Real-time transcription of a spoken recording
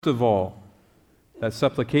of all, that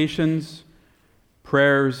supplications,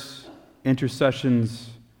 prayers, intercessions,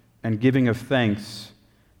 and giving of thanks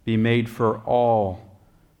be made for all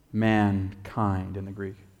mankind in the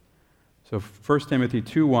Greek. So 1 Timothy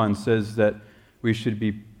 2:1 says that we should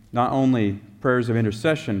be not only prayers of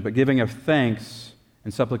intercession, but giving of thanks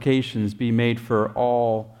and supplications be made for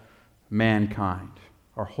all mankind,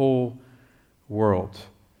 our whole world.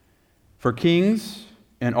 For kings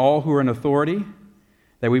and all who are in authority,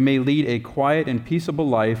 that we may lead a quiet and peaceable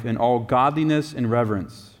life in all godliness and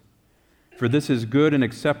reverence. For this is good and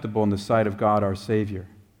acceptable in the sight of God our Savior,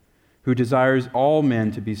 who desires all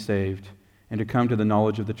men to be saved and to come to the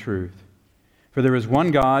knowledge of the truth. For there is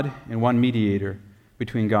one God and one mediator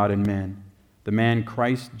between God and men, the man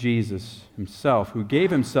Christ Jesus himself, who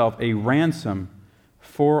gave himself a ransom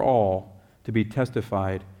for all to be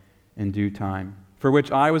testified in due time, for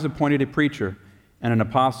which I was appointed a preacher and an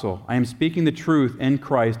apostle. I am speaking the truth in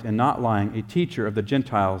Christ and not lying, a teacher of the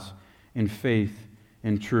Gentiles in faith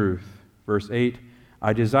and truth. Verse 8,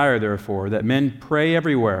 I desire, therefore, that men pray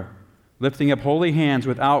everywhere, lifting up holy hands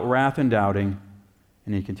without wrath and doubting.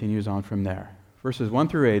 And he continues on from there. Verses 1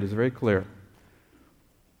 through 8 is very clear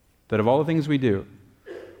that of all the things we do,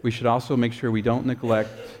 we should also make sure we don't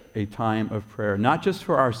neglect a time of prayer, not just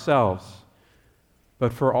for ourselves,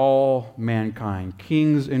 but for all mankind,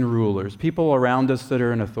 kings and rulers, people around us that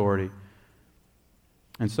are in authority.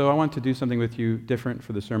 And so I want to do something with you different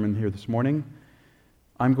for the sermon here this morning.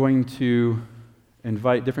 I'm going to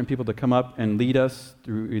invite different people to come up and lead us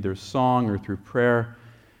through either song or through prayer.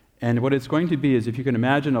 And what it's going to be is, if you can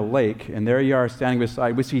imagine a lake, and there you are standing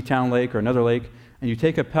beside Whiskeytown Lake or another lake, and you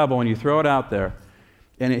take a pebble and you throw it out there,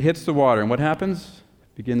 and it hits the water, and what happens?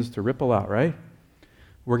 It begins to ripple out, right?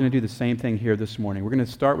 We're going to do the same thing here this morning. We're going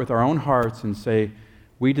to start with our own hearts and say,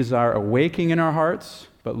 we desire awakening in our hearts,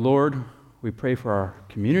 but Lord, we pray for our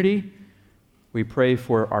community, we pray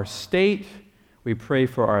for our state, we pray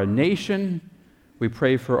for our nation, we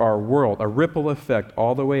pray for our world, a ripple effect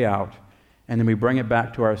all the way out, and then we bring it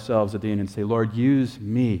back to ourselves at the end and say, Lord, use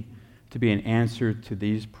me to be an answer to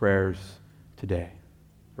these prayers today.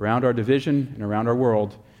 Around our division and around our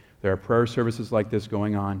world, there are prayer services like this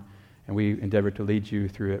going on, and we endeavor to lead you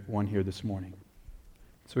through it, one here this morning.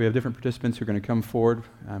 So we have different participants who are going to come forward.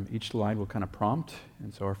 Each slide will kind of prompt,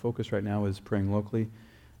 and so our focus right now is praying locally.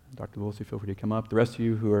 Dr. Wolsey, feel free to come up. The rest of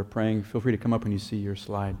you who are praying, feel free to come up when you see your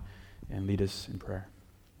slide and lead us in prayer.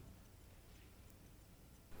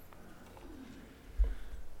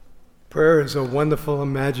 Prayer is a wonderful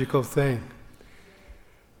and magical thing.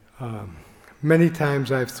 Many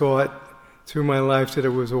times I've thought through my life that it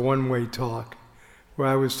was a one-way talk, where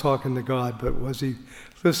I was talking to God, but was he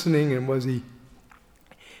listening and was he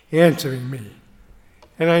answering me?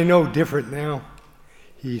 And I know different now.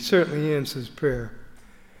 He certainly answers prayer.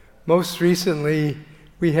 Most recently,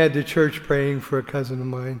 we had the church praying for a cousin of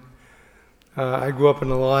mine. I grew up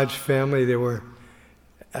in a large family. There were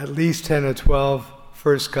at least 10 or 12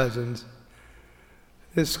 first cousins.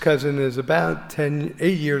 This cousin is about 8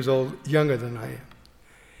 years old, younger than I am.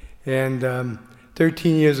 And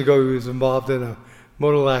 13 years ago, he was involved in a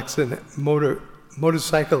motorcycle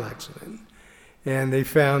accident. And they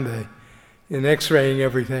found in x-raying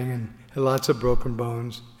everything and had lots of broken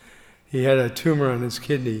bones. He had a tumor on his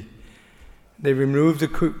kidney. They removed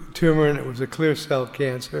the tumor, and it was a clear cell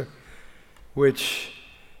cancer, which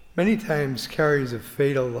many times carries a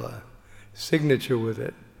fatal signature with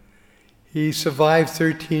it. He survived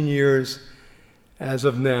 13 years as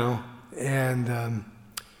of now, and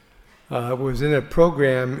was in a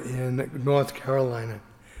program in North Carolina.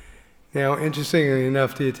 Now, interestingly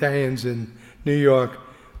enough, the Italians in New York,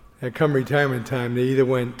 come retirement time, they either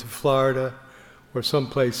went to Florida or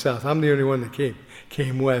someplace south. I'm the only one that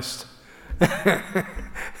came west.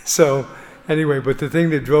 So, anyway, but the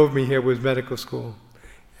thing that drove me here was medical school,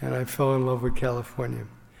 and I fell in love with California.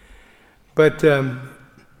 But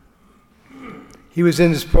he was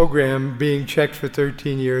in this program being checked for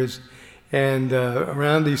 13 years, and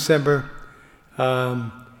around December,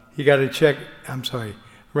 he got a check,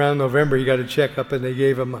 around November he got a checkup, and they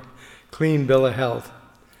gave him a clean bill of health.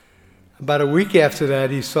 About a week after that,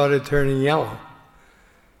 he started turning yellow.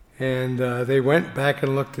 And they went back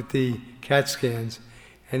and looked at the CAT scans,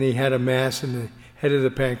 and he had a mass in the head of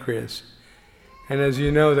the pancreas. And as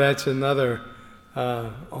you know, that's another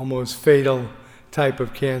almost fatal type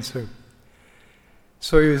of cancer.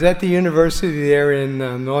 So he was at the university there in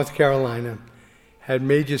North Carolina, had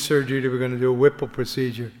major surgery. They were going to do a Whipple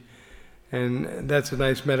procedure. And that's a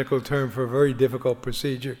nice medical term for a very difficult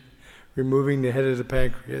procedure, removing the head of the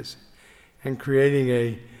pancreas and creating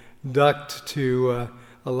a duct to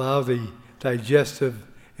allow the digestive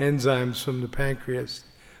enzymes from the pancreas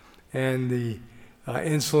and the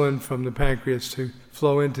insulin from the pancreas to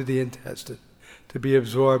flow into the intestine to be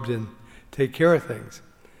absorbed and take care of things.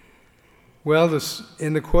 Well,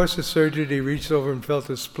 in the course of surgery, they reached over and felt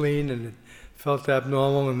the spleen, and it felt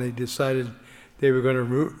abnormal, and they decided they were going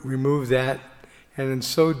to remove that. And in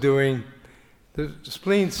so doing, the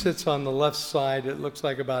spleen sits on the left side. It looks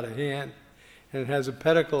like about a hand, and it has a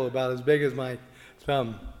pedicle about as big as my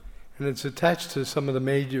thumb. And it's attached to some of the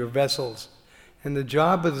major vessels. And the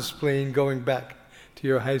job of the spleen, going back to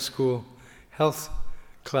your high school health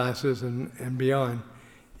classes and beyond,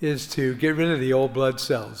 is to get rid of the old blood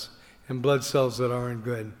cells and blood cells that aren't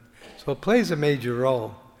good. So it plays a major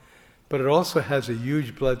role, but it also has a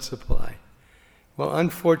huge blood supply. Well,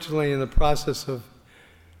 unfortunately, in the process of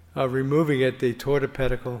removing it, they tore the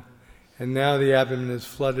pedicle, and now the abdomen is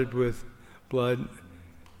flooded with blood,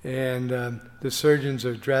 and the surgeons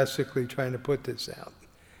are drastically trying to put this out.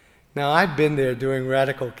 Now, I've been there doing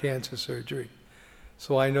radical cancer surgery,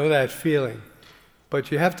 so I know that feeling,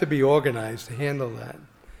 but you have to be organized to handle that.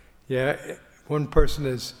 Yeah, one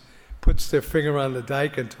person puts their finger on the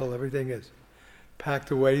dike until everything is packed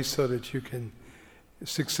away so that you can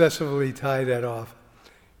successfully tie that off.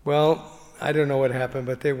 Well, I don't know what happened,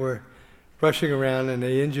 but they were rushing around and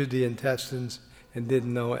they injured the intestines and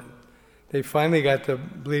didn't know it. They finally got the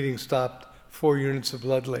bleeding stopped 4 units of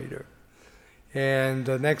blood later. And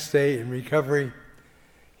the next day in recovery,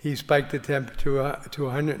 he spiked the temperature to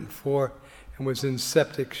 104 and was in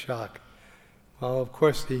septic shock. Well, of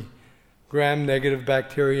course, the gram-negative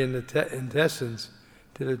bacteria in the intestines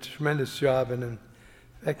did a tremendous job in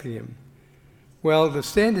infecting him. Well, the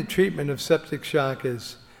standard treatment of septic shock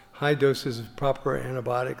is high doses of proper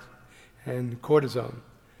antibiotics and cortisone.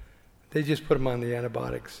 They just put him on the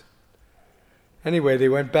antibiotics. Anyway, they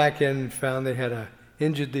went back in and found they had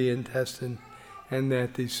injured the intestine and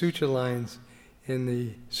that the suture lines in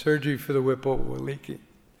the surgery for the Whipple were leaking.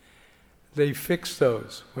 They fixed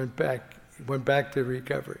those, went back to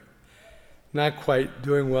recovery. Not quite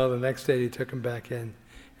doing well. The next day they took him back in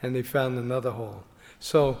and they found another hole.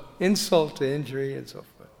 So insult to injury and so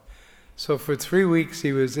forth. So for 3 weeks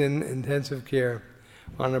he was in intensive care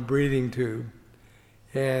on a breathing tube.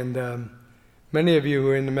 And many of you who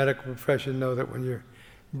are in the medical profession know that when you're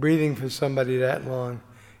breathing for somebody that long,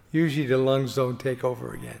 usually the lungs don't take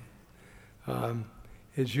over again.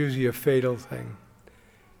 It's usually a fatal thing.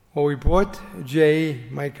 Well, we brought Jay,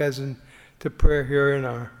 my cousin, to prayer here in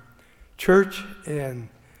our church, and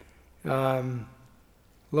lo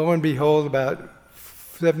and behold, about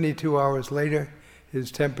 72 hours later,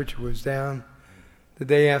 his temperature was down. The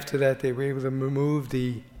day after that, they were able to remove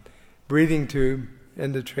the breathing tube,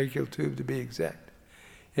 endotracheal tube to be exact.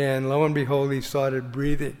 And lo and behold, he started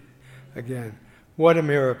breathing again. What a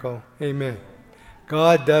miracle. Amen.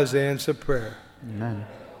 God does answer prayer. Amen.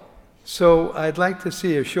 So I'd like to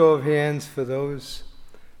see a show of hands for those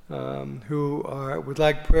who would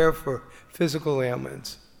like prayer for physical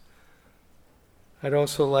ailments. I'd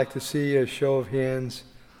also like to see a show of hands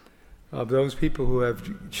of those people who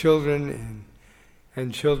have children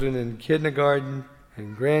and children in kindergarten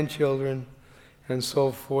and grandchildren and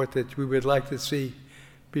so forth that we would like to see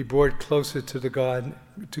be brought closer to God,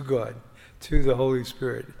 to the Holy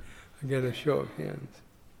Spirit. Again, a show of hands.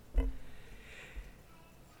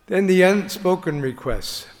 Then the unspoken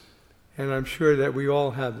requests, and I'm sure that we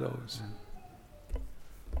all have those.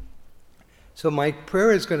 So my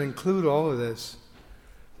prayer is going to include all of this.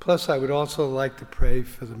 Plus, I would also like to pray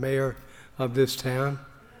for the mayor of this town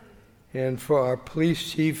and for our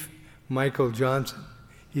police chief, Michael Johnson.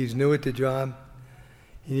 He's new at the job.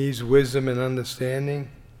 He needs wisdom and understanding.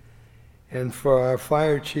 And for our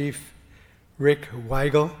fire chief, Rick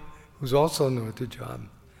Weigel, who's also new at the job.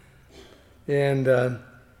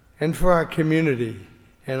 And for our community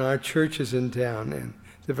and our churches in town and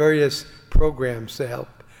the various programs to help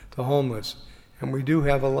the homeless. And we do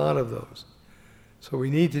have a lot of those. So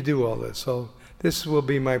we need to do all this. So this will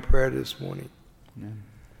be my prayer this morning. Amen.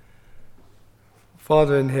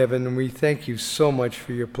 Father in heaven, we thank you so much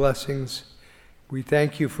for your blessings. We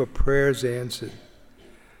thank you for prayers answered.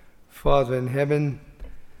 Father in heaven,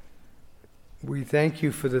 we thank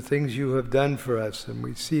you for the things you have done for us, and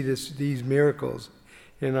we see these miracles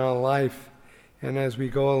in our life and as we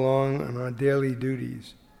go along on our daily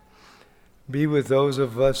duties. Be with those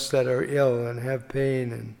of us that are ill and have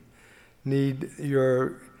pain and need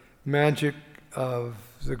your magic of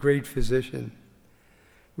the great physician.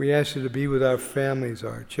 We ask you to be with our families,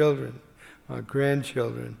 our children, our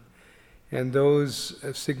grandchildren, and those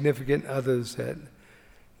significant others that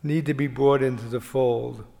need to be brought into the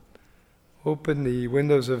fold. Open the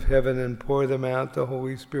windows of heaven and pour them out the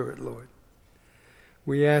Holy Spirit, Lord.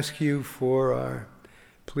 We ask you for our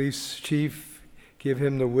police chief. Give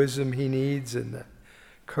him the wisdom he needs and the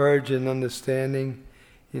courage and understanding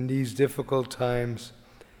in these difficult times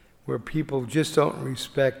where people just don't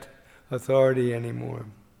respect authority anymore.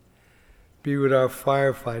 Be with our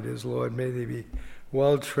firefighters, Lord. May they be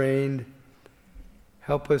well trained.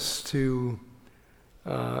 Help us to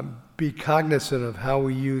be cognizant of how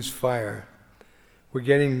we use fire. We're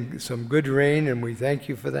getting some good rain, and we thank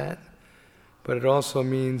you for that. But it also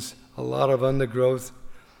means a lot of undergrowth.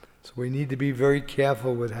 So we need to be very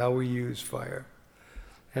careful with how we use fire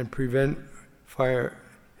and prevent fire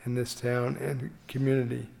in this town and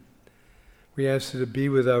community. We ask you to be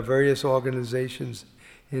with our various organizations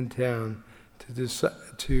in town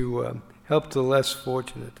to help the less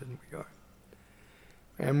fortunate than we are.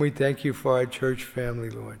 And we thank you for our church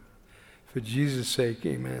family, Lord. For Jesus' sake,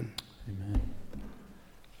 amen. Amen.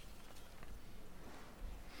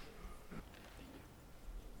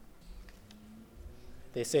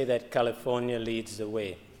 They say that California leads the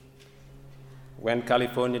way. When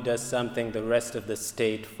California does something, the rest of the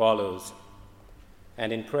state follows.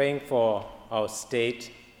 And in praying for our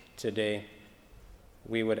state today,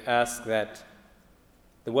 we would ask that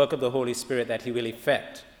the work of the Holy Spirit that He will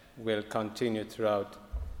effect will continue throughout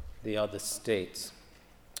the other states.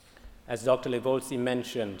 As Dr. Livolsi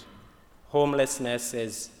mentioned, homelessness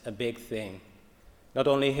is a big thing, not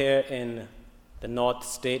only here in the North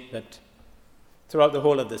State, but throughout the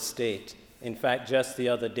whole of the state. In fact, just the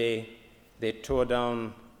other day, they tore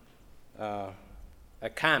down a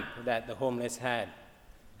camp that the homeless had,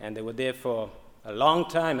 and they were there for a long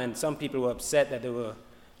time, and some people were upset that they were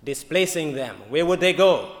displacing them. Where would they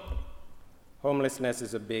go? Homelessness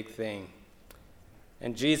is a big thing.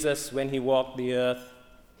 And Jesus, when He walked the earth,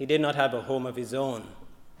 He did not have a home of His own.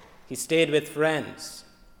 He stayed with friends,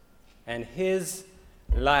 and His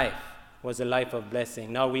life was a life of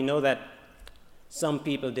blessing. Now, we know that some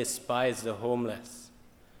people despise the homeless.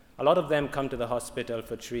 A lot of them come to the hospital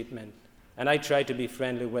for treatment, and I try to be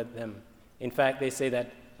friendly with them. In fact, they say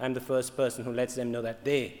that I'm the first person who lets them know that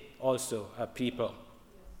they also are people.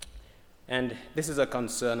 And this is a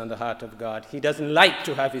concern on the heart of God. He doesn't like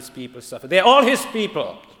to have His people suffer. They're all His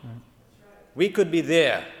people. We could be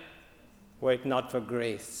there were it not for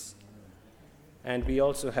grace. And we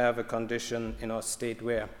also have a condition in our state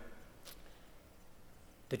where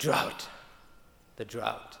the drought.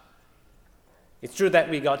 It's true that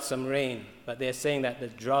we got some rain, but they're saying that the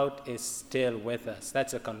drought is still with us.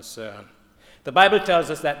 That's a concern. The Bible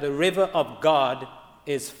tells us that the river of God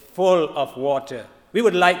is full of water. We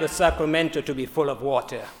would like the Sacramento to be full of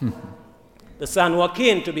water, the San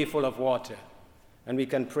Joaquin to be full of water. And we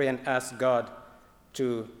can pray and ask God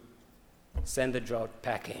to send the drought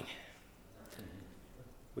packing.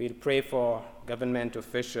 We'll pray for government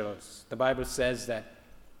officials. The Bible says that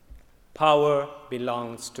power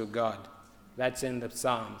belongs to God. That's in the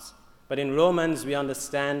Psalms. But in Romans, we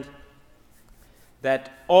understand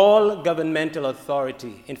that all governmental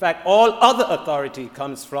authority, in fact, all other authority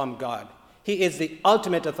comes from God. He is the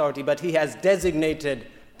ultimate authority, but He has designated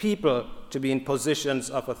people to be in positions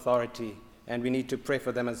of authority, and we need to pray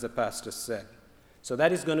for them, as the pastor said. So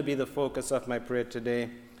that is going to be the focus of my prayer today.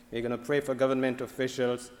 We're going to pray for government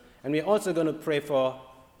officials, and we're also going to pray for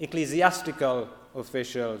ecclesiastical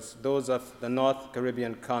officials, those of the North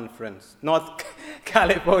Caribbean Conference. North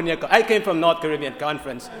California. I came from North Caribbean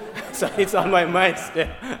Conference, so it's on my mind still.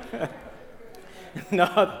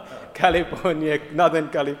 Northern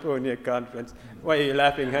California Conference. Why are you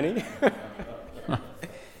laughing, honey?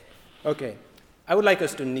 Okay. I would like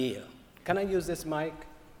us to kneel. Can I use this mic?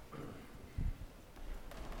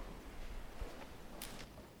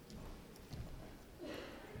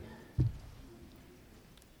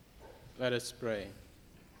 Let us pray.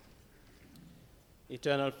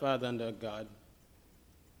 Eternal Father and our God,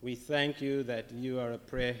 we thank you that you are a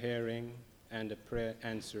prayer-hearing and a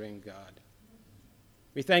prayer-answering God.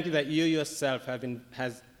 We thank you that you yourself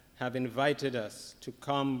have invited us to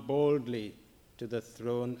come boldly to the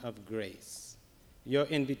throne of grace. Your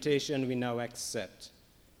invitation we now accept.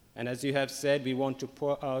 And as you have said, we want to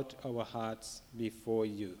pour out our hearts before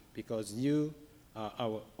you because you are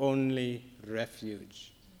our only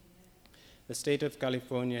refuge. The state of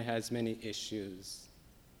California has many issues.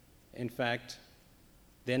 In fact,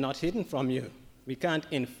 they're not hidden from you. We can't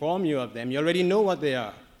inform you of them. You already know what they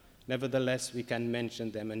are. Nevertheless, we can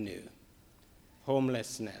mention them anew.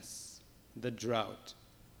 Homelessness, the drought.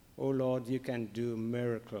 Oh Lord, you can do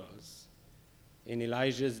miracles. In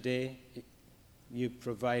Elijah's day, you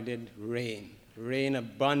provided rain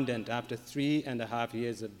abundant after 3.5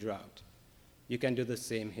 years of drought. you can do the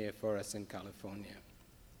same here for us in California.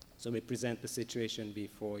 So we present the situation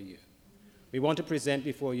before you. We want to present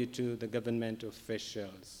before you too the government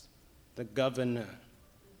officials, the governor,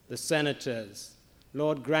 the senators.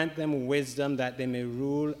 Lord, grant them wisdom that they may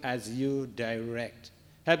rule as you direct.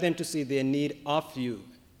 Help them to see their need of you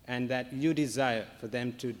and that you desire for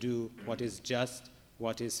them to do what is just,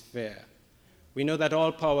 what is fair. We know that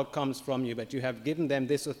all power comes from you, but you have given them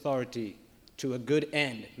this authority to a good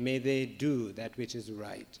end. May they do that which is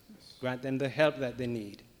right. Grant them the help that they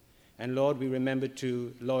need. And Lord, we remember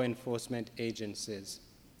too law enforcement agencies.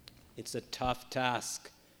 It's a tough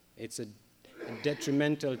task. It's a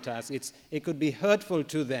detrimental task. It could be hurtful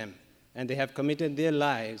to them, and they have committed their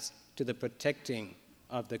lives to the protecting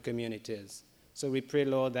of the communities. So we pray,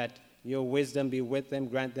 Lord, that your wisdom be with them,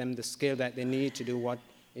 grant them the skill that they need to do what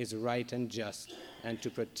is right and just, and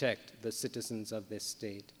to protect the citizens of this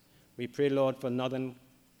state. We pray, Lord, for Northern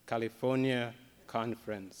California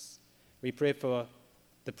Conference. We pray for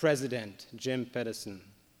the president, Jim Pedersen.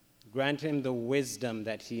 Grant him the wisdom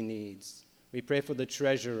that he needs. We pray for the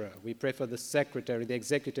treasurer. We pray for the secretary, the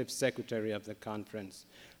executive secretary of the conference.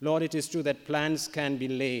 Lord, it is true that plans can be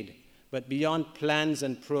laid, but beyond plans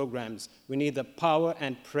and programs, we need the power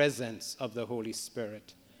and presence of the Holy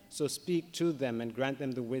Spirit. So speak to them and grant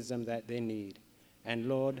them the wisdom that they need. And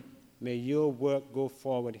Lord, may your work go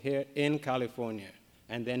forward here in California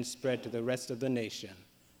and then spread to the rest of the nation.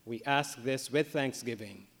 We ask this with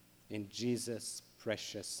thanksgiving in Jesus'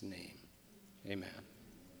 precious name. Amen.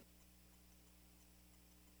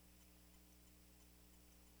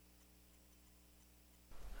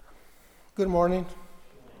 Good morning.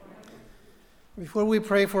 Before we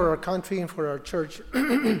pray for our country and for our church,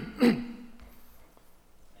 I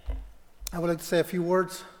would like to say a few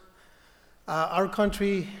words. Our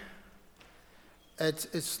country,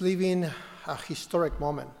 it's living a historic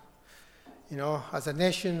moment. You know, as a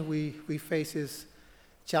nation, we face these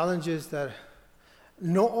challenges that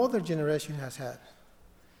no other generation has had.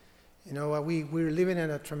 You know, we're living in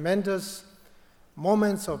a tremendous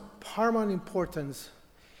moments of paramount importance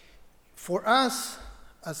for us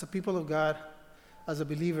as a people of God, as a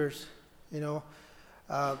believers. You know,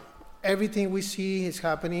 everything we see is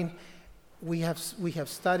happening. We have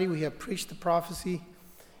studied, we have preached the prophecy,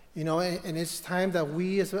 you know, and it's time that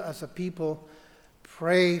we as a people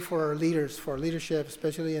pray for our leaders, for our leadership,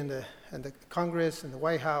 especially in the Congress and the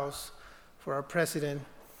White House, for our president,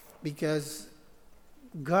 because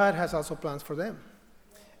God has also plans for them.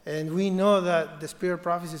 And we know that the spirit of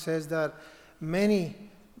prophecy says that many,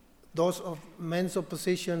 those of men's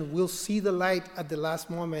opposition, will see the light at the last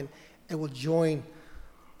moment and will join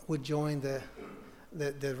the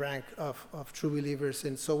rank of true believers.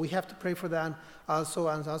 And so we have to pray for that also.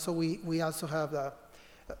 And also we also have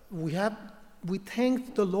we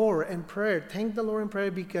thank the Lord in prayer. Thank the Lord in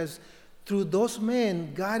prayer because through those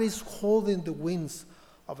men, God is holding the winds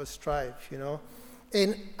of a strife, you know.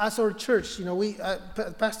 And as our church, you know,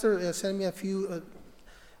 Pastor sent me a few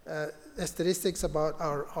statistics about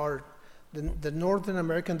the Northern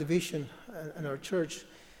American division in our church,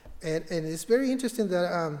 and it's very interesting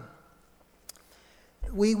that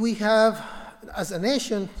we have, as a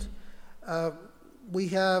nation, we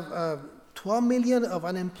have 12 million of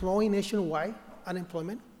unemployed nationwide.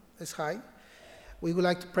 Unemployment is high. We would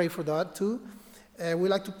like to pray for that too. We'd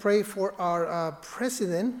like to pray for our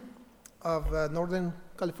president of Northern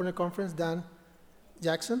California Conference, Dan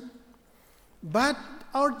Jackson. But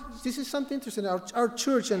this is something interesting. Our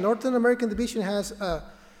church, the Northern American Division, has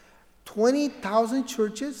 20,000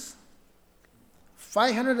 churches.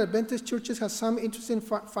 500 Adventist churches have some interesting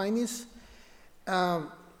findings.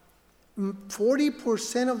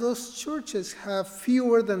 40% of those churches have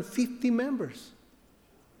fewer than 50 members.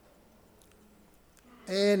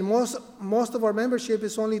 And most of our membership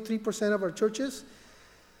is only 3% of our churches.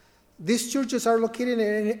 These churches are located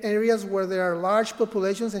in areas where there are large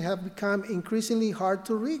populations and have become increasingly hard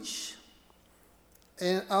to reach.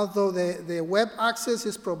 And although the web access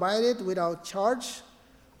is provided without charge,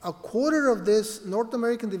 a quarter of this North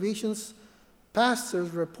American division's pastors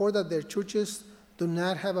report that their churches do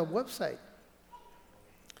not have a website.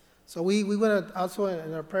 So we want to also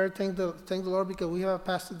in our prayer thank the Lord because we have a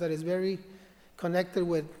pastor that is very connected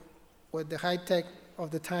with the high tech of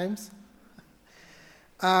the times.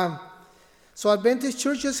 So Adventist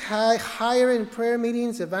churches higher in prayer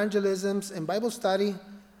meetings, evangelisms, and Bible study,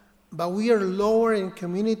 but we are lower in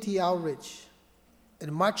community outreach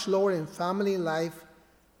and much lower in family life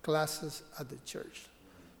classes at the church.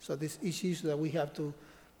 So these issues that we have to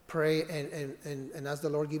pray and ask the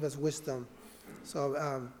Lord give us wisdom. So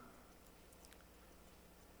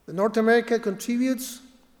the North America contributes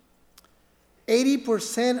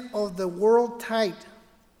 80% of the world tithe.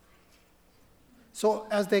 So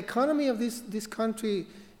as the economy of this country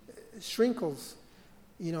shrinkles,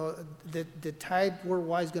 the tide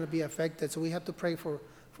worldwide is going to be affected. So we have to pray for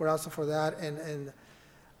also for that,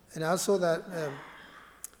 and also that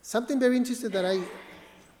something very interesting that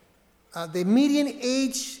the median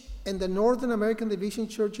age in the Northern American Division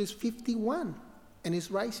Church is 51, and it's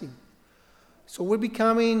rising. So we're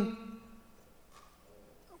becoming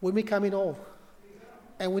old,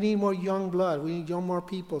 and we need more young blood. We need more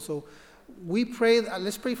people. So we pray.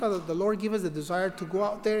 Let's pray for the Lord give us the desire to go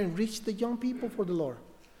out there and reach the young people for the Lord.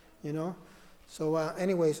 So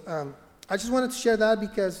anyways, I just wanted to share that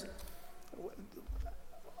because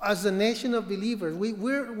as a nation of believers,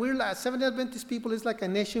 we're like Seventh-day Adventist people is like a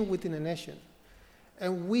nation within a nation,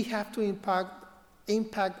 and we have to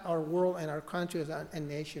impact our world and our country as a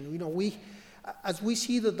nation. As we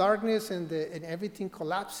see the darkness and everything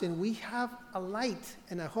collapsing, we have a light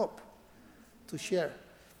and a hope to share.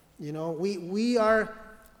 We are,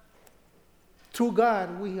 through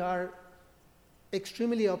God, we are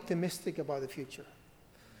extremely optimistic about the future.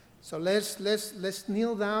 So let's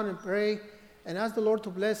kneel down and pray and ask the Lord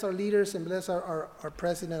to bless our leaders and bless our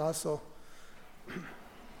president also.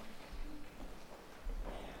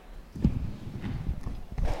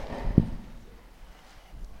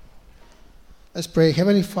 Let's pray.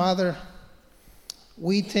 Heavenly Father,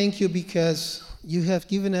 we thank you because you have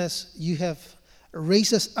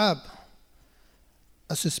raised us up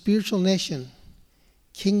as a spiritual nation,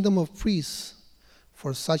 kingdom of priests,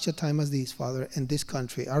 for such a time as this, Father, in this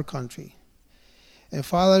country, our country. And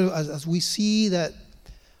Father, as we see that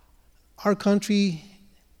our country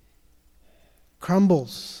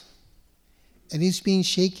crumbles and is being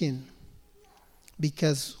shaken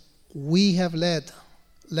because we have left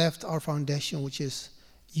our foundation, which is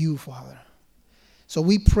you, Father. So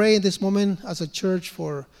we pray in this moment as a church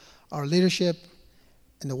for our leadership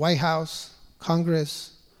in the White House,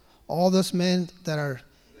 Congress, all those men that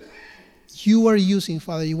you are using,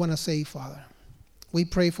 Father, you want to save, Father. We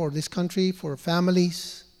pray for this country, for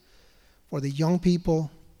families, for the young people.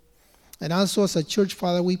 And also as a church,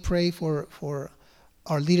 Father, we pray for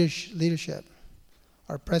our leadership,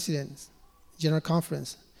 our president, General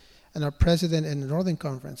Conference, and our president in the Northern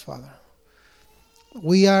Conference, Father.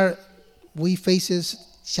 We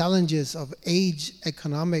faces challenges of age,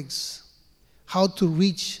 economics, how to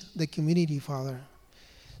reach the community, Father.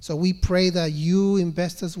 So we pray that you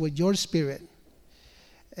invest us with your spirit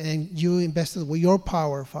and you invest us with your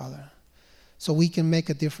power, Father, so we can make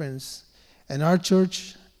a difference in our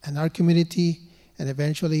church and our community and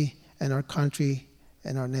eventually in our country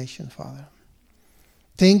and our nation, Father.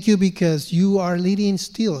 Thank you because you are leading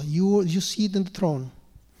still. You sit on the throne,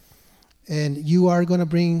 and you are going to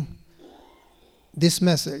bring this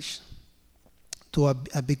message to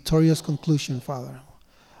a victorious conclusion, Father.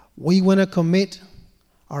 We want to commit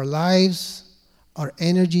our lives, our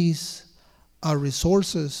energies, our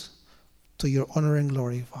resources to your honor and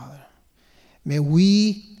glory, Father. May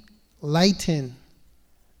we lighten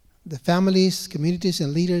the families, communities,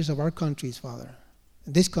 and leaders of our countries, Father,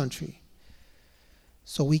 this country,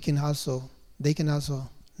 so they can also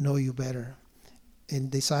know you better and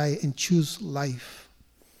decide and choose life.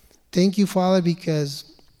 Thank you, Father,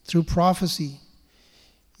 because through prophecy,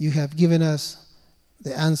 you have given us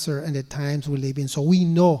the answer and the times we live in, so we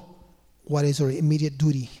know what is our immediate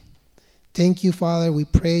duty. Thank you, Father. We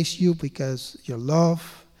praise you because your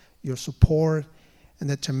love, your support, and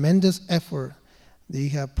the tremendous effort that you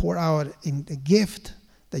have poured out in the gift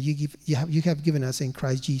that you have given us in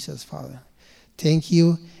Christ Jesus, Father. Thank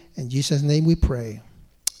you. In Jesus' name we pray.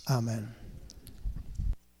 Amen.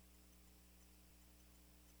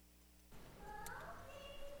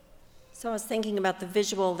 So I was thinking about the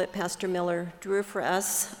visual that Pastor Miller drew for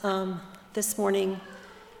us this morning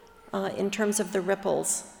in terms of the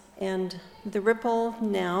ripples. And the ripple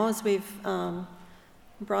now, as we've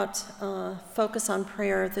brought focus on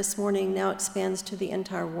prayer this morning, now expands to the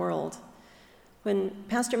entire world. When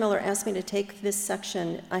Pastor Miller asked me to take this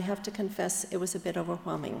section, I have to confess it was a bit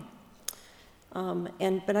overwhelming.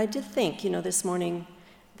 But I did think, this morning,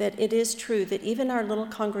 that it is true that even our little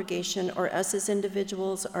congregation, or us as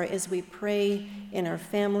individuals, or as we pray in our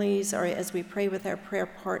families, or as we pray with our prayer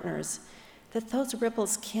partners, that those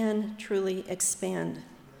ripples can truly expand.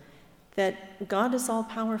 That God is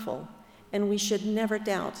all-powerful, and we should never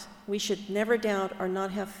doubt. We should never doubt or not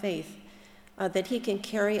have faith that he can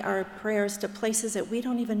carry our prayers to places that we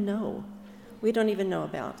don't even know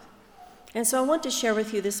about. And so I want to share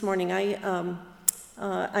with you this morning, I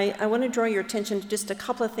want to draw your attention to just a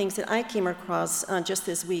couple of things that I came across just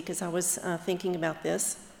this week as I was thinking about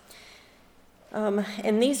this.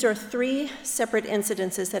 And these are 3 separate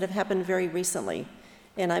incidences that have happened very recently,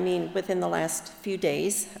 and I mean within the last few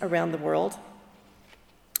days around the world.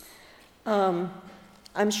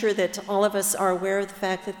 I'm sure that all of us are aware of the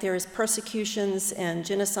fact that there is persecutions and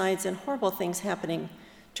genocides and horrible things happening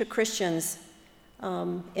to Christians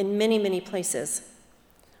in many, many places.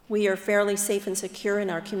 We are fairly safe and secure in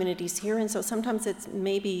our communities here, and so sometimes it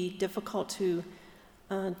may be difficult to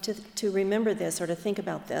remember this or to think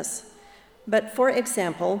about this. But for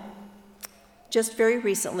example, just very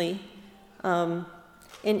recently in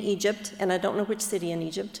Egypt, and I don't know which city in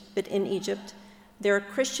Egypt, but in Egypt, there are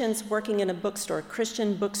Christians working in a bookstore,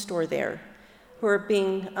 Christian bookstore there, who are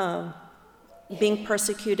being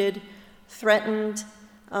persecuted, threatened.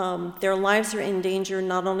 Their lives are in danger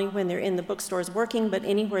not only when they're in the bookstores working, but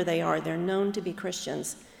anywhere they are. They're known to be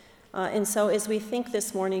Christians. And so as we think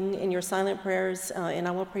this morning in your silent prayers, and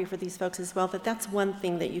I will pray for these folks as well, that's one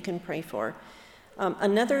thing that you can pray for.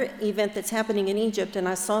 Another event that's happening in Egypt, and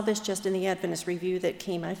I saw this just in the Adventist Review that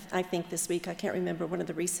came, I think, this week. I can't remember one of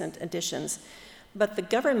the recent editions. But the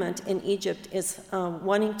government in Egypt is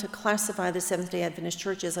wanting to classify the Seventh-day Adventist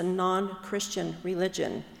Church as a non-Christian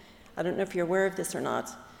religion. I don't know if you're aware of this or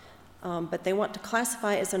not, but they want to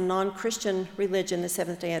classify as a non-Christian religion the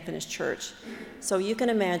Seventh-day Adventist Church. So you can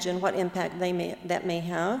imagine what impact that may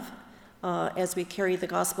have as we carry the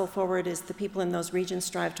gospel forward as the people in those regions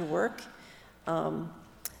strive to work.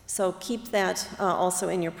 So keep that also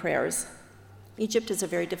in your prayers. Egypt is a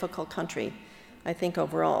very difficult country, I think,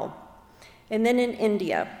 overall. And then in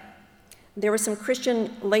India, there were some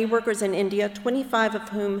Christian lay workers in India, 25 of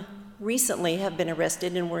whom recently have been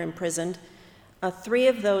arrested and were imprisoned. 3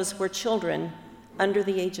 of those were children under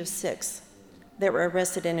the age of 6 that were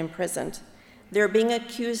arrested and imprisoned. They're being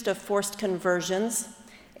accused of forced conversions,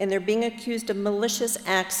 and they're being accused of malicious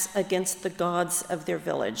acts against the gods of their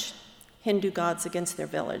village, Hindu gods against their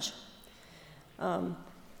village.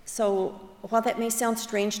 So while that may sound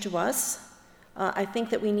strange to us, I think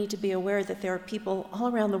that we need to be aware that there are people all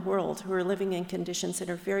around the world who are living in conditions that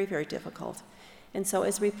are very, very difficult. And so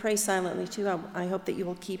as we pray silently too, I hope that you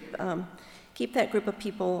will keep that group of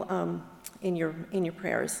people in your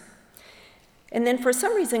prayers. And then for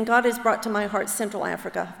some reason, God has brought to my heart Central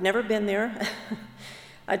Africa. I've never been there.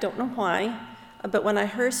 I don't know why, but when I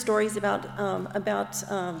heard stories about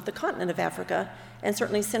the continent of Africa, and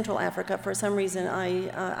certainly Central Africa, for some reason,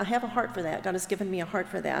 I have a heart for that. God has given me a heart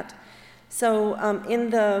for that. So in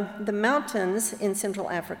the mountains in Central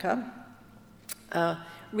Africa,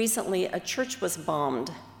 recently a church was bombed,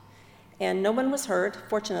 and no one was hurt,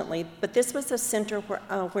 fortunately, but this was a center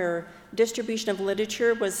where distribution of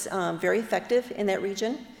literature was very effective in that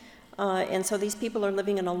region, and so these people are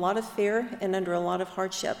living in a lot of fear and under a lot of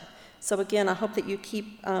hardship. So again, I hope that you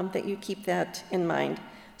keep that in mind.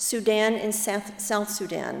 Sudan and South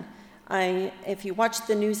Sudan. If you watch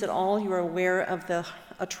the news at all, you are aware of the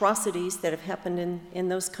atrocities that have happened in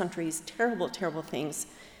those countries. Terrible, terrible things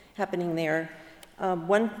happening there.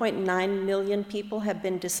 1.9 million people have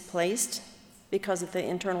been displaced because of the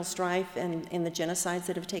internal strife and the genocides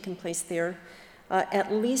that have taken place there.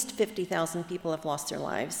 At least 50,000 people have lost their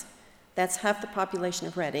lives. That's half the population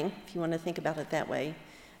of Reading, if you want to think about it that way,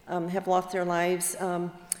 have lost their lives.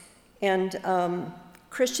 And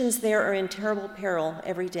Christians there are in terrible peril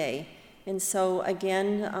every day. And so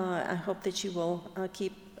again, I hope that you will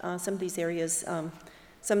keep some of these areas,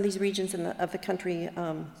 some of these regions of the country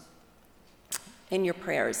in your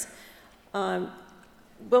prayers.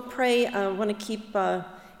 We'll pray. I want to keep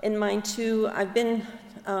in mind too, I've been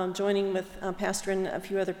joining with Pastor and a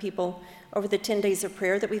few other people over the 10 days of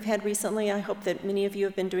prayer that we've had recently. I hope that many of you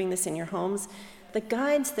have been doing this in your homes. The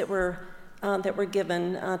guides that were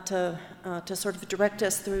given to sort of direct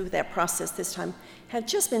us through that process this time have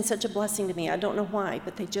just been such a blessing to me. I don't know why,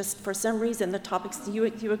 but they just, for some reason, the topics, you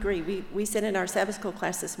agree. We said in our Sabbath school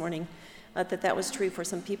class this morning that was true for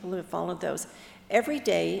some people who have followed those. Every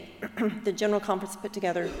day, the General Conference put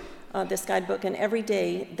together this guidebook, and every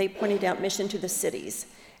day they pointed out mission to the cities.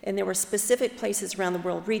 And there were specific places around the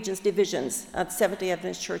world, regions, divisions, Seventh-day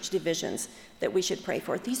Adventist Church divisions that we should pray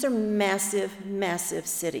for. These are massive, massive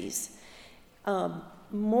cities.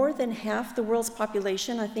 More than half the world's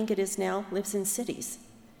population, I think it is now, lives in cities,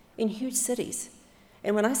 in huge cities.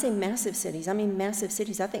 And when I say massive cities, I mean massive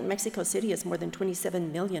cities. I think Mexico City has more than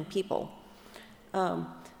 27 million people.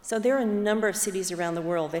 So there are a number of cities around the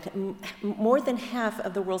world that more than half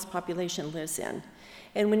of the world's population lives in.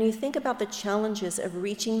 And when you think about the challenges of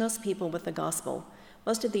reaching those people with the gospel,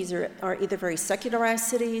 most of these are either very secularized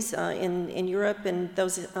cities in Europe and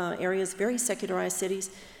those areas, very secularized cities.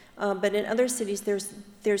 But in other cities,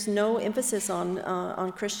 there's no emphasis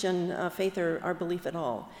on Christian faith or belief at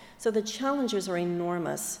all. So the challenges are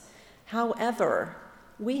enormous. However,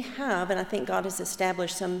 we have, and I think God has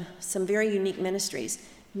established some very unique ministries.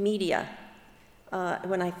 Media.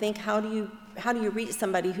 When I think, how do you reach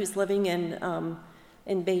somebody who's living in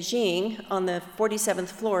Beijing on the 47th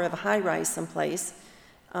floor of a high-rise someplace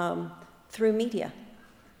through media?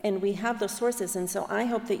 And we have those sources, and so I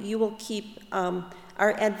hope that you will keep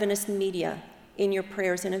our Adventist media in your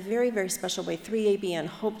prayers in a very, very special way. 3ABN,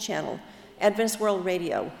 Hope Channel, Adventist World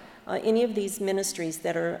Radio, any of these ministries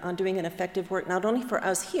that are doing an effective work, not only for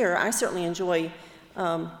us here. I certainly enjoy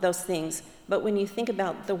those things, but when you think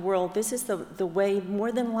about the world, this is the way,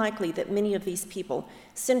 more than likely, that many of these people,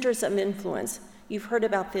 centers of influence, you've heard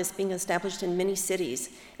about this being established in many cities,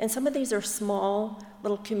 and some of these are small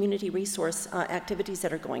little community resource activities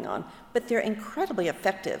that are going on, but they're incredibly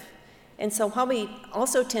effective. And so while we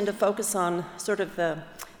also tend to focus on sort of the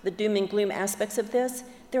doom and gloom aspects of this,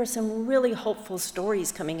 there are some really hopeful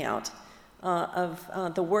stories coming out of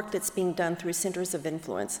the work that's being done through centers of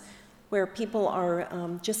influence, where people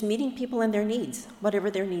are just meeting people in their needs,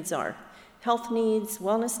 whatever their needs are. Health needs,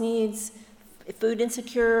 wellness needs, food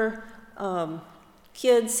insecure,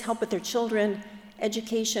 kids, help with their children,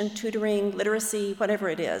 education, tutoring, literacy, whatever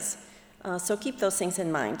it is. So keep those things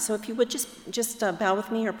in mind. So if you would just bow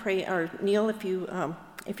with me or pray or kneel if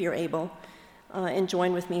you're able, and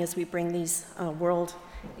join with me as we bring these world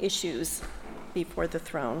issues before the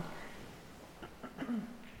throne.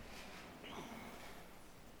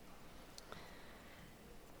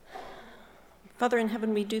 Father in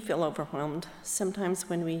heaven, we do feel overwhelmed sometimes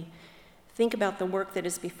when we think about the work that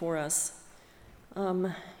is before us.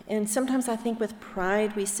 And sometimes I think with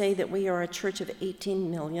pride we say that we are a church of 18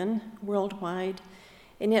 million worldwide,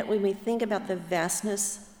 and yet when we think about the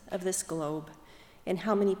vastness of this globe and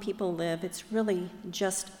how many people live, it's really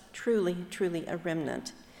just truly, truly a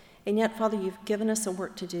remnant. And yet, Father, you've given us a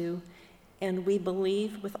work to do, and we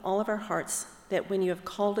believe with all of our hearts that when you have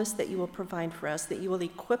called us, that you will provide for us, that you will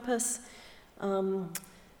equip us,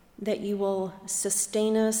 that you will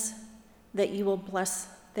sustain us, that you will bless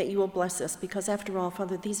us, because after all,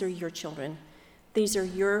 Father, these are your children. These are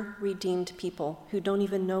your redeemed people who don't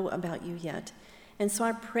even know about you yet. And so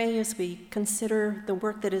I pray as we consider the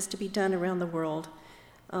work that is to be done around the world,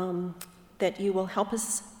 that you will help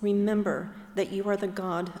us remember that you are the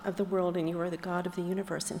God of the world and you are the God of the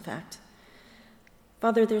universe, in fact.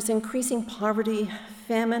 Father, there's increasing poverty,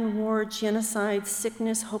 famine, war, genocide,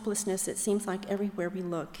 sickness, hopelessness, it seems like everywhere we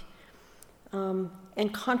look.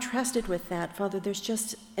 And contrasted with that, Father, there's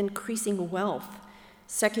just increasing wealth,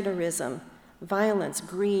 secularism, violence,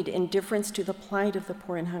 greed, indifference to the plight of the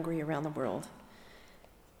poor and hungry around the world.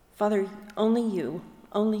 Father, only you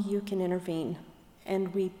can intervene.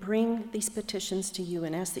 And we bring these petitions to you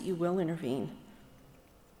and ask that you will intervene.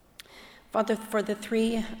 Father, for the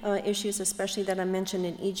three issues especially that I mentioned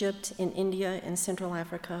in Egypt, in India, and Central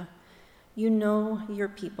Africa, you know your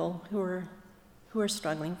people who are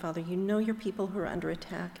struggling, Father. You know your people who are under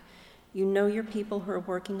attack. You know your people who are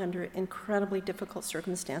working under incredibly difficult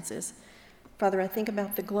circumstances. Father, I think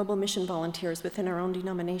about the global mission volunteers within our own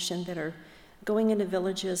denomination that are going into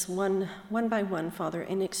villages one by one, Father,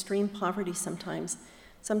 in extreme poverty sometimes.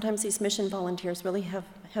 Sometimes these mission volunteers really have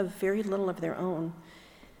very little of their own.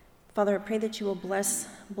 Father, I pray that you will bless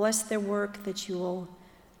their work, that you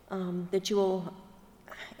will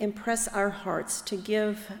impress our hearts to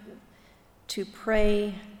give, to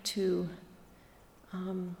pray, to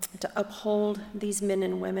uphold these men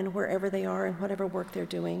and women wherever they are and whatever work they're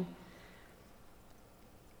doing.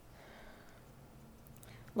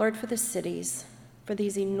 Lord, for the cities, for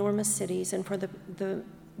these enormous cities, and for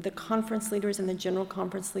the conference leaders and the general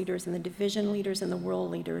conference leaders and the division leaders and the world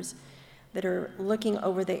leaders that are looking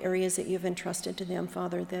over the areas that you've entrusted to them,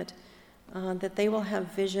 Father, that they will have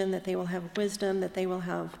vision, that they will have wisdom, that they will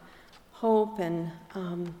have hope and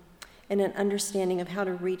an understanding of how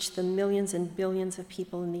to reach the millions and billions of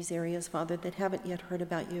people in these areas, Father, that haven't yet heard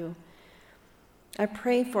about you. I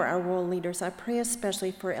pray for our world leaders. I pray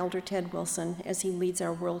especially for Elder Ted Wilson as he leads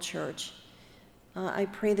our world church. I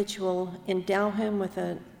pray that you will endow him with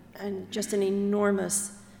just an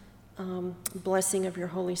enormous blessing of your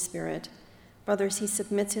Holy Spirit. Father, as he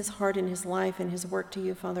submits his heart and his life and his work to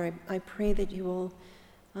you, Father, I pray that you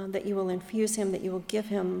will infuse him, that you will give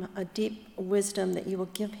him a deep wisdom, that you will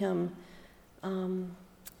give him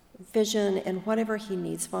vision and whatever he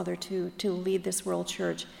needs, Father, to lead this world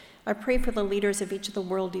church. I pray for the leaders of each of the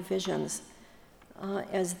world divisions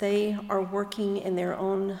as they are working in their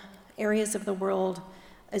own areas of the world,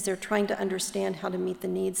 as they're trying to understand how to meet the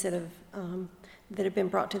needs that that have been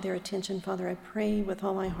brought to their attention. Father, I pray with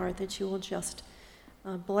all my heart that you will just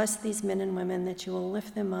bless these men and women, that you will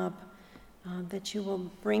lift them up, that you will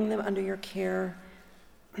bring them under your care,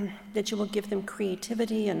 that you will give them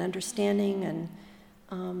creativity and understanding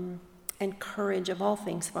and courage of all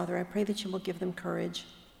things, Father. I pray that you will give them courage.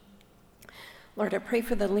 Lord, I pray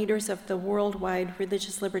for the leaders of the Worldwide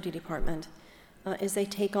Religious Liberty Department as they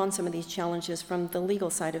take on some of these challenges from the legal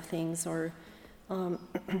side of things or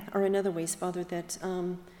in other ways, Father, that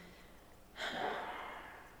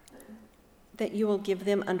you will give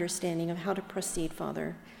them understanding of how to proceed,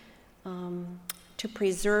 Father, to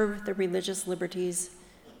preserve the religious liberties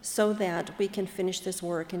so that we can finish this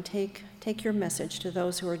work and take your message to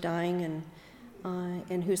those who are dying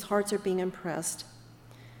and whose hearts are being impressed.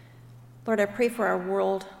 Lord, I pray for our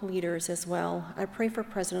world leaders as well. I pray for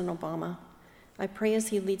President Obama. I pray as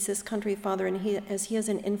he leads this country, Father, and as he has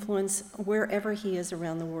an influence wherever he is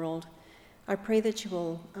around the world. I pray that you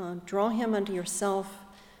will draw him unto yourself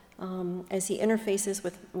as he interfaces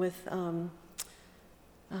with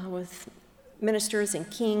ministers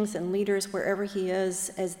and kings and leaders wherever he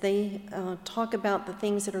is, as they talk about the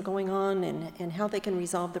things that are going on and how they can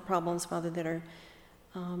resolve the problems, Father, that are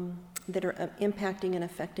impacting and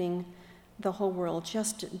affecting the whole world.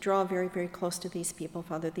 Just draw very, very close to these people,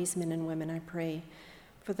 Father, these men and women, I pray.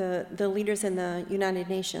 For the leaders in the United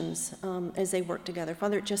Nations as they work together.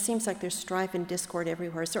 Father, it just seems like there's strife and discord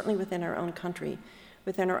everywhere, certainly within our own country,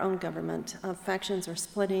 within our own government. Factions are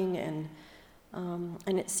splitting, and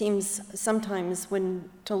it seems sometimes when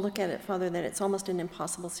to look at it, Father, that it's almost an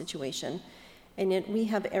impossible situation. And yet we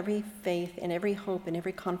have every faith and every hope and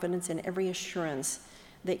every confidence and every assurance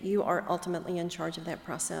that you are ultimately in charge of that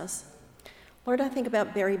process. Lord, I think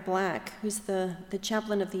about Barry Black, who's the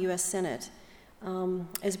chaplain of the U.S. Senate.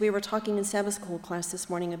 As we were talking in Sabbath school class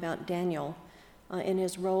this morning about Daniel and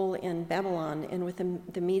his role in Babylon and with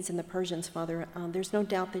the Medes and the Persians, Father, there's no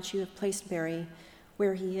doubt that you have placed Barry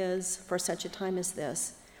where he is for such a time as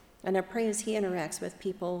this. And I pray as he interacts with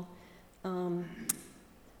people,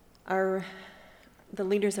 the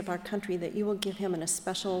leaders of our country, that you will give him a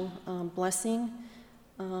special blessing,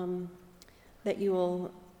 that you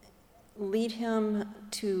will lead him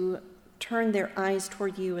to turn their eyes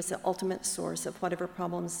toward you as the ultimate source of whatever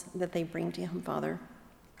problems that they bring to him, Father.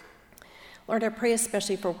 Lord, I pray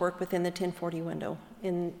especially for work within the 1040 window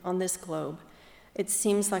on this globe. It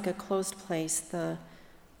seems like a closed place. The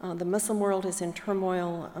Muslim world is in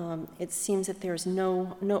turmoil. It seems that there's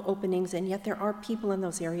no openings, and yet there are people in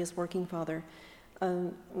those areas working, Father.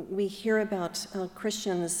 We hear about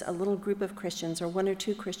Christians, a little group of Christians, or one or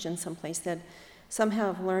two Christians someplace that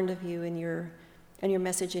somehow have learned of you and your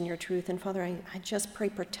message and your truth. And Father, I just pray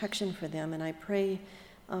protection for them, and I pray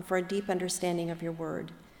for a deep understanding of your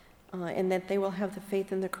word, and that they will have the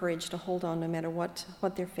faith and the courage to hold on no matter what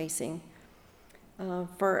they're facing.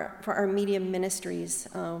 For our media ministries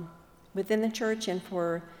within the church and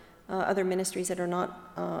for other ministries that are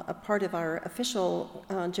not a part of our official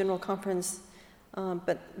general conference,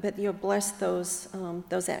 but you'll bless those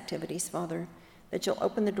activities, Father, that you'll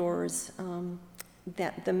open the doors,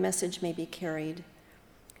 that the message may be carried.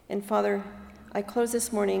 And Father, I close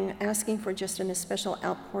this morning asking for just an especial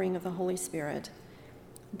outpouring of the Holy Spirit,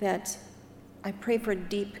 that I pray for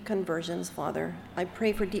deep conversions, Father. I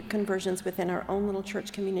pray for deep conversions within our own little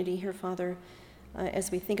church community here, Father,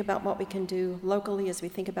 as we think about what we can do locally, as we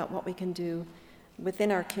think about what we can do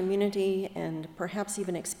within our community, and perhaps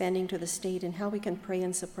even expanding to the state, and how we can pray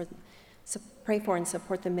for and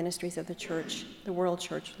support the ministries of the church, the world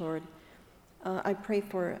church, Lord. I pray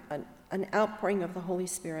for an outpouring of the Holy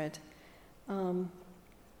Spirit,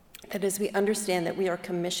 that as we understand that we are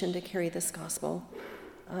commissioned to carry this gospel,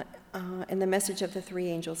 and the message of the three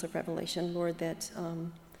angels of Revelation, Lord, that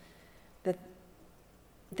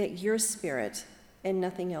your Spirit and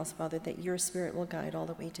nothing else, Father, that your Spirit will guide all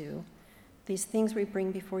that we do. These things we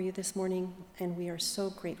bring before you this morning, and we are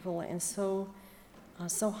so grateful and so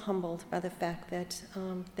humbled by the fact that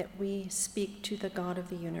we speak to the God of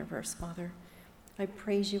the universe, Father. I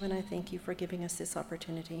praise you and I thank you for giving us this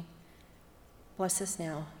opportunity. Bless us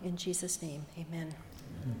now. In Jesus' name, amen.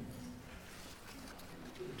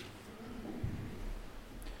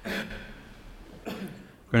 I'm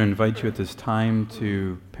going to invite you at this time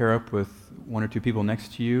to pair up with one or two people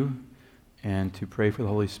next to you and to pray for the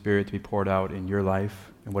Holy Spirit to be poured out in your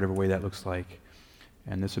life in whatever way that looks like.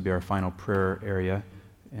 And this will be our final prayer area.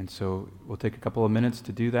 And so we'll take a couple of minutes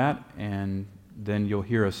to do that, and then you'll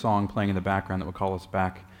hear a song playing in the background that will call us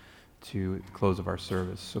back to the close of our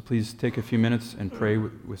service. So please take a few minutes and pray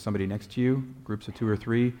with somebody next to you, groups of 2 or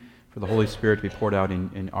 3, for the Holy Spirit to be poured out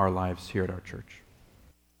in our lives here at our church.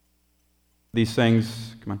 these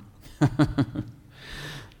things, come on,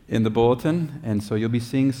 in the bulletin, and so you'll be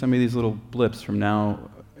seeing some of these little blips from now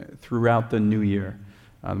throughout the new year.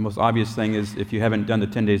 The most obvious thing is if you haven't done the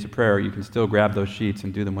 10 days of prayer, you can still grab those sheets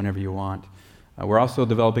and do them whenever you want. We're also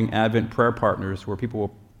developing Advent prayer partners where people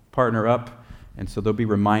will partner up, and so there'll be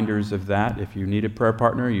reminders of that. If you need a prayer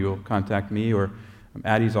partner, you'll contact me, or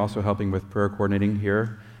Addie's also helping with prayer coordinating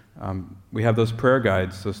here. We have those prayer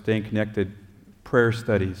guides, so staying connected, prayer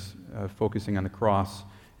studies, focusing on the cross.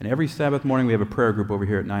 And every Sabbath morning we have a prayer group over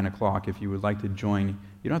here at 9 o'clock if you would like to join.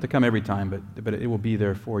 You don't have to come every time, but it will be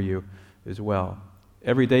there for you as well.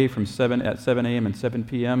 Every day from 7 a.m. and 7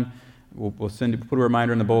 p.m., we'll put a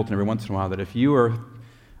reminder in the bulletin every once in a while that if you are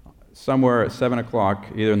somewhere at 7 o'clock,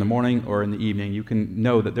 either in the morning or in the evening, you can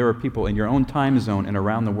know that there are people in your own time zone and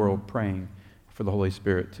around the world praying for the Holy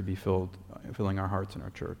Spirit to be filling our hearts in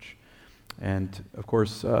our church. And, of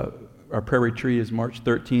course, our prayer retreat is March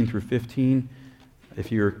 13 through 15.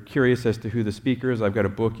 If you're curious as to who the speaker is, I've got a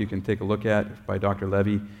book you can take a look at by Dr.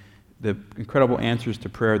 Levy, the incredible answers to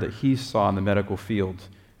prayer that he saw in the medical field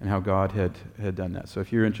and how God had done that. So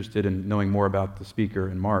if you're interested in knowing more about the speaker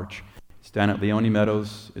in March, it's down at Leone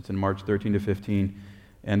Meadows. It's in March 13 to 15,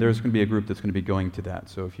 and there's going to be a group that's going to be going to that.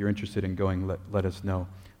 So if you're interested in going, let us know.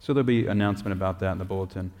 So there'll be an announcement about that in the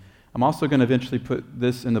bulletin. I'm also going to eventually put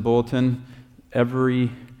this in the bulletin every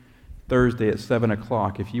Thursday at 7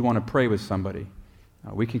 o'clock. If you want to pray with somebody,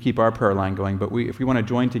 we can keep our prayer line going, but if we want to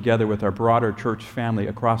join together with our broader church family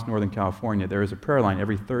across Northern California, there is a prayer line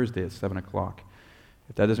every Thursday at 7 o'clock.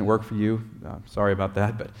 If that doesn't work for you, sorry about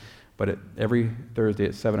that, but every Thursday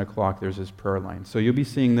at 7 o'clock, there's this prayer line. So you'll be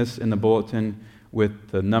seeing this in the bulletin with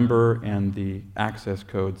the number and the access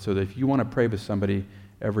code, so that if you want to pray with somebody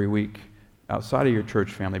every week outside of your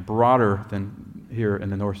church family, broader than here in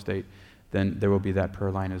the North State, then there will be that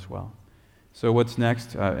prayer line as well. So what's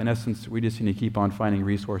next? In essence, we just need to keep on finding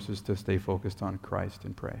resources to stay focused on Christ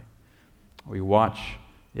and pray. We watch,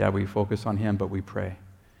 we focus on Him, but we pray.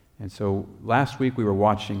 And so last week we were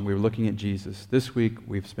watching, we were looking at Jesus. This week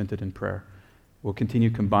we've spent it in prayer. We'll continue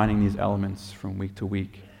combining these elements from week to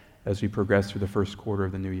week as we progress through the first quarter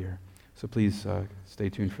of the new year. So please stay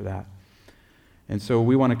tuned for that. And so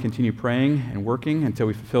we want to continue praying and working until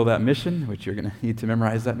we fulfill that mission, which you're going to need to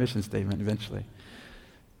memorize that mission statement eventually.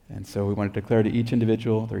 And so we want to declare to each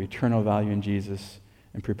individual their eternal value in Jesus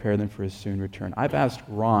and prepare them for His soon return. I've asked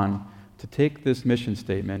Ron to take this mission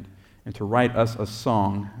statement and to write us a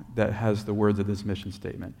song that has the words of this mission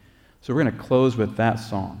statement. So we're going to close with that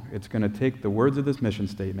song. It's going to take the words of this mission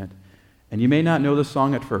statement, and you may not know the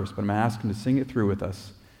song at first, but I'm going to ask him to sing it through with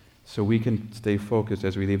us so we can stay focused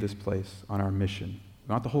as we leave this place on our mission.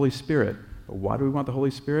 We want the Holy Spirit, but why do we want the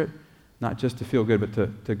Holy Spirit? Not just to feel good,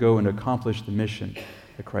 but to go and accomplish the mission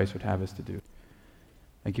that Christ would have us to do.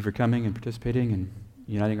 Thank you for coming and participating and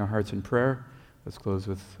uniting our hearts in prayer. Let's close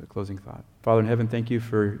with a closing thought. Father in heaven, thank you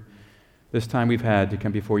for this time we've had to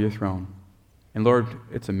come before your throne. And Lord,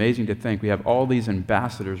 it's amazing to think we have all these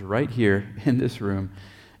ambassadors right here in this room,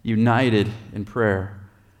 united in prayer.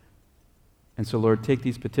 And so, Lord, take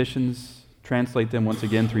these petitions, translate them once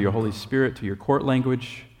again through your Holy Spirit to your court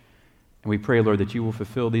language, and we pray, Lord, that you will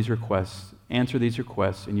fulfill these requests, answer these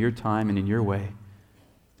requests in your time and in your way.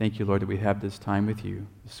 Thank you, Lord, that we have this time with you,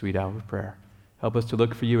 the sweet hour of prayer. Help us to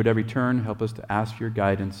look for you at every turn. Help us to ask for your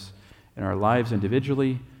guidance in our lives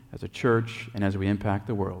individually, as a church, and as we impact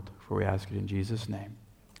the world. For we ask it in Jesus' name.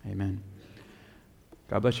 Amen.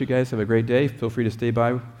 God bless you guys. Have a great day. Feel free to stay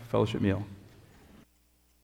by fellowship meal.